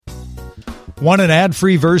Want an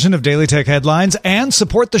ad-free version of Daily Tech Headlines and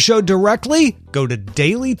support the show directly? Go to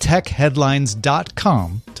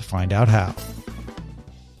dailytechheadlines.com to find out how.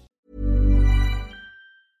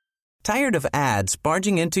 Tired of ads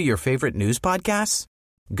barging into your favorite news podcasts?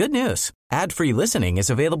 Good news. Ad-free listening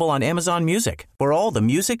is available on Amazon Music for all the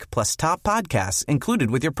music plus top podcasts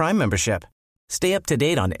included with your Prime membership. Stay up to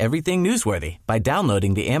date on everything newsworthy by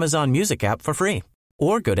downloading the Amazon Music app for free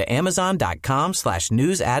or go to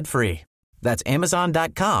amazon.com/news ad free. That's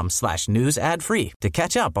amazon.com/news ad free to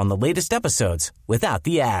catch up on the latest episodes without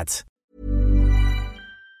the ads.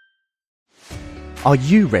 Are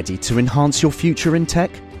you ready to enhance your future in tech?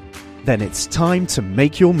 Then it's time to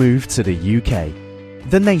make your move to the UK,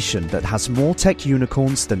 the nation that has more tech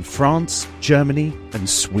unicorns than France, Germany, and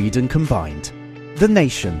Sweden combined. The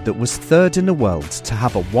nation that was third in the world to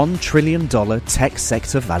have a $1 trillion tech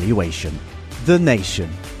sector valuation. The nation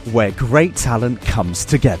where great talent comes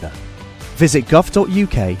together. Visit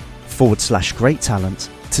gov.uk/great talent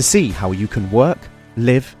to see how you can work,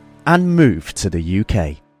 live, and move to the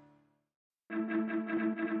UK.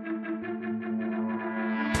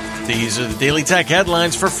 These are the Daily Tech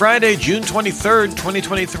headlines for Friday, June 23rd,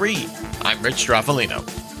 2023. I'm Rich Straffolino.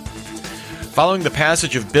 Following the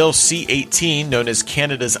passage of Bill C-18, known as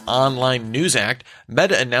Canada's Online News Act,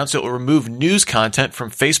 Meta announced it will remove news content from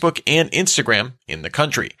Facebook and Instagram in the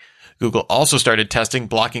country. Google also started testing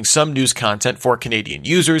blocking some news content for Canadian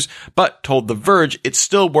users, but told The Verge it's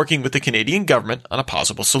still working with the Canadian government on a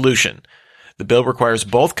possible solution. The bill requires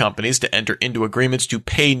both companies to enter into agreements to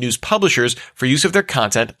pay news publishers for use of their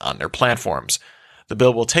content on their platforms. The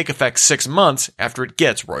bill will take effect 6 months after it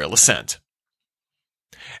gets royal assent.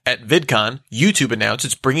 At VidCon, YouTube announced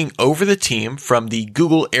it's bringing over the team from the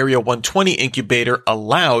Google Area 120 incubator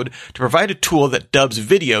Aloud to provide a tool that dubs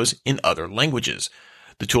videos in other languages.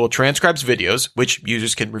 The tool transcribes videos, which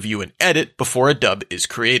users can review and edit before a dub is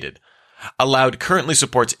created. Aloud currently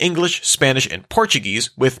supports English, Spanish, and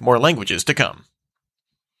Portuguese, with more languages to come.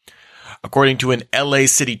 According to an LA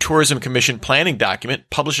City Tourism Commission planning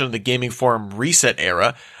document published on the gaming forum Reset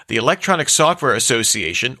Era, the Electronic Software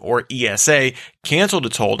Association, or ESA, canceled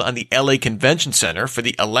its hold on the LA Convention Center for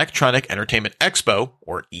the Electronic Entertainment Expo,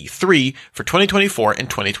 or E3, for 2024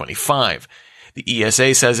 and 2025. The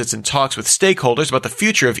ESA says it's in talks with stakeholders about the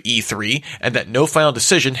future of E3 and that no final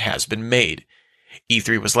decision has been made.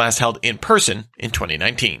 E3 was last held in person in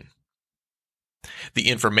 2019. The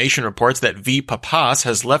Information reports that V. Papas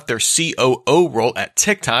has left their COO role at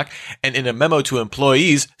TikTok and in a memo to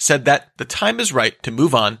employees said that the time is right to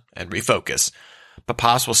move on and refocus.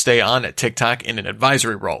 Papas will stay on at TikTok in an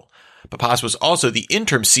advisory role. Papas was also the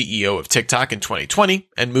interim CEO of TikTok in 2020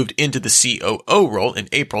 and moved into the COO role in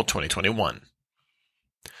April 2021.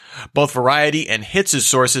 Both Variety and Hits'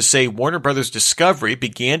 sources say Warner Bros. Discovery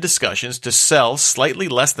began discussions to sell slightly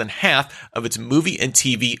less than half of its movie and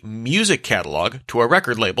TV music catalog to a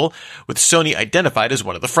record label, with Sony identified as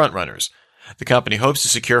one of the frontrunners. The company hopes to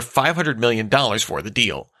secure $500 million for the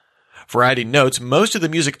deal. Variety notes most of the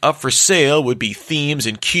music up for sale would be themes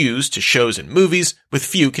and cues to shows and movies, with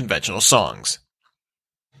few conventional songs.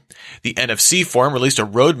 The NFC Forum released a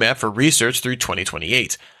roadmap for research through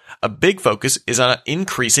 2028. A big focus is on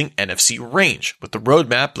increasing NFC range, with the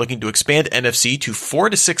roadmap looking to expand NFC to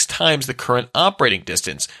 4 to 6 times the current operating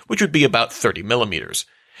distance, which would be about 30 millimeters.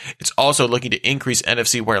 It's also looking to increase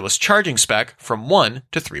NFC wireless charging spec from 1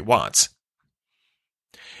 to 3 watts.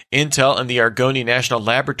 Intel and the Argonne National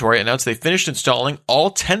Laboratory announced they finished installing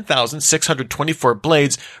all 10,624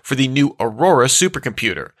 blades for the new Aurora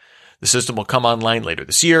supercomputer. The system will come online later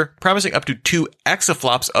this year, promising up to 2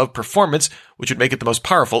 exaflops of performance, which would make it the most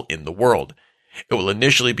powerful in the world. It will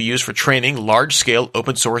initially be used for training large-scale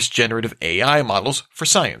open-source generative AI models for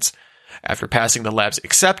science. After passing the lab's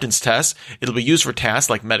acceptance tests, it'll be used for tasks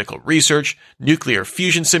like medical research, nuclear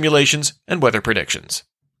fusion simulations, and weather predictions.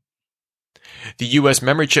 The U.S.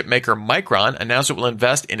 memory chip maker Micron announced it will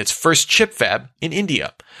invest in its first chip fab in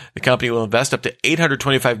India. The company will invest up to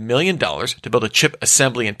 $825 million to build a chip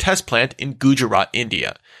assembly and test plant in Gujarat,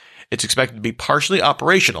 India. It's expected to be partially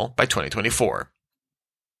operational by 2024.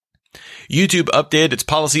 YouTube updated its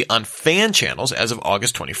policy on fan channels as of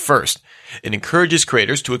August 21st. It encourages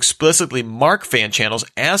creators to explicitly mark fan channels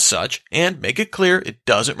as such and make it clear it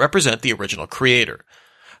doesn't represent the original creator.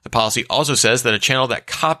 The policy also says that a channel that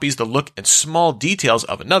copies the look and small details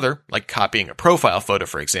of another, like copying a profile photo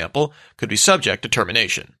for example, could be subject to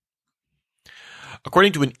termination.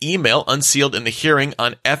 According to an email unsealed in the hearing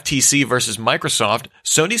on FTC versus Microsoft,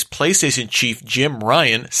 Sony's PlayStation chief Jim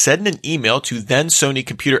Ryan said in an email to then Sony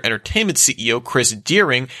Computer Entertainment CEO Chris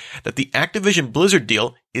Deering that the Activision Blizzard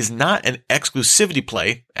deal is not an exclusivity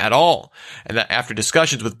play at all, and that after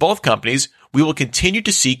discussions with both companies, we will continue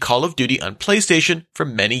to see Call of Duty on PlayStation for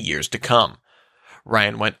many years to come.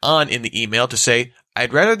 Ryan went on in the email to say,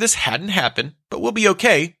 "I'd rather this hadn't happened, but we'll be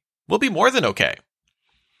okay. We'll be more than okay."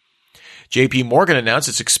 JP Morgan announced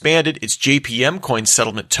it's expanded its JPM coin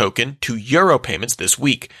settlement token to euro payments this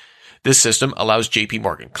week. This system allows JP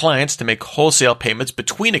Morgan clients to make wholesale payments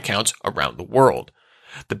between accounts around the world.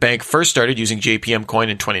 The bank first started using JPM coin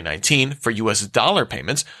in 2019 for US dollar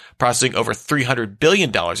payments, processing over $300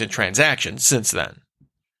 billion in transactions since then.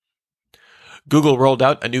 Google rolled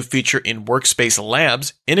out a new feature in Workspace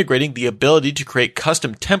Labs, integrating the ability to create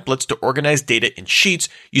custom templates to organize data in Sheets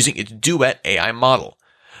using its Duet AI model.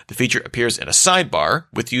 The feature appears in a sidebar,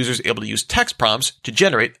 with users able to use text prompts to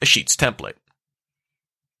generate a Sheets template.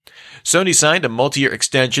 Sony signed a multi-year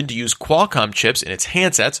extension to use Qualcomm chips in its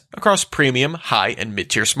handsets across premium, high, and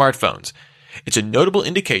mid-tier smartphones. It's a notable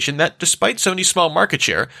indication that despite Sony's small market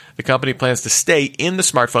share, the company plans to stay in the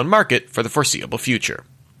smartphone market for the foreseeable future.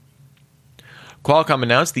 Qualcomm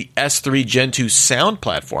announced the S3 Gen 2 sound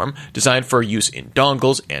platform designed for use in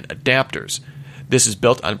dongles and adapters. This is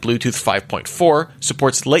built on Bluetooth 5.4,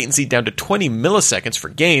 supports latency down to 20 milliseconds for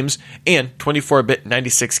games, and 24-bit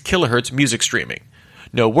 96 kHz music streaming.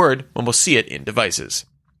 No word when we'll see it in devices.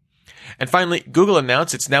 And finally, Google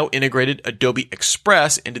announced it's now integrated Adobe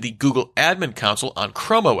Express into the Google Admin Console on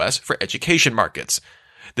Chrome OS for education markets.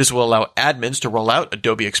 This will allow admins to roll out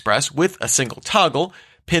Adobe Express with a single toggle,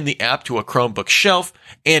 pin the app to a Chromebook shelf,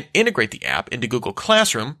 and integrate the app into Google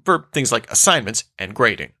Classroom for things like assignments and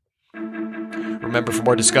grading. Remember, for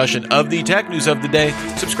more discussion of the tech news of the day,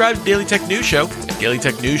 subscribe to Daily Tech News Show at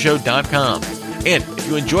dailytechnewsshow.com. And if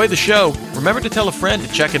you enjoy the show, remember to tell a friend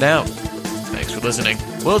to check it out. Thanks for listening.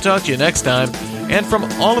 We'll talk to you next time. And from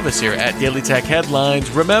all of us here at Daily Tech Headlines,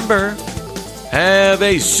 remember, have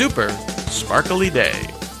a super sparkly day.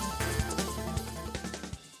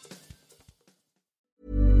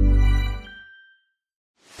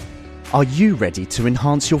 Are you ready to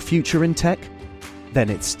enhance your future in tech? Then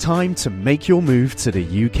it's time to make your move to the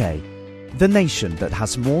UK, the nation that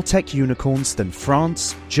has more tech unicorns than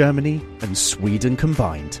France, Germany, and Sweden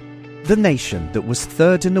combined. The nation that was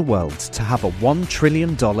third in the world to have a $1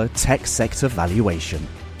 trillion tech sector valuation.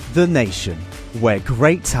 The nation where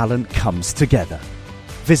great talent comes together.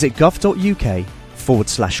 Visit gov.uk/great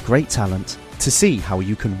talent to see how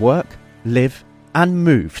you can work, live, and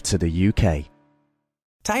move to the UK.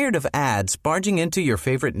 Tired of ads barging into your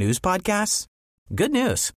favorite news podcasts? Good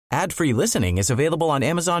news. Ad-free listening is available on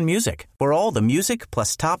Amazon Music for all the music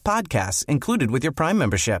plus top podcasts included with your Prime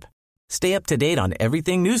membership. Stay up to date on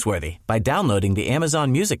everything newsworthy by downloading the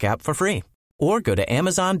Amazon Music app for free or go to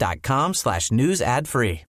amazon.com/news ad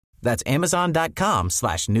free. That's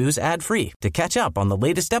amazon.com/news ad free to catch up on the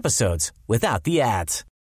latest episodes without the ads.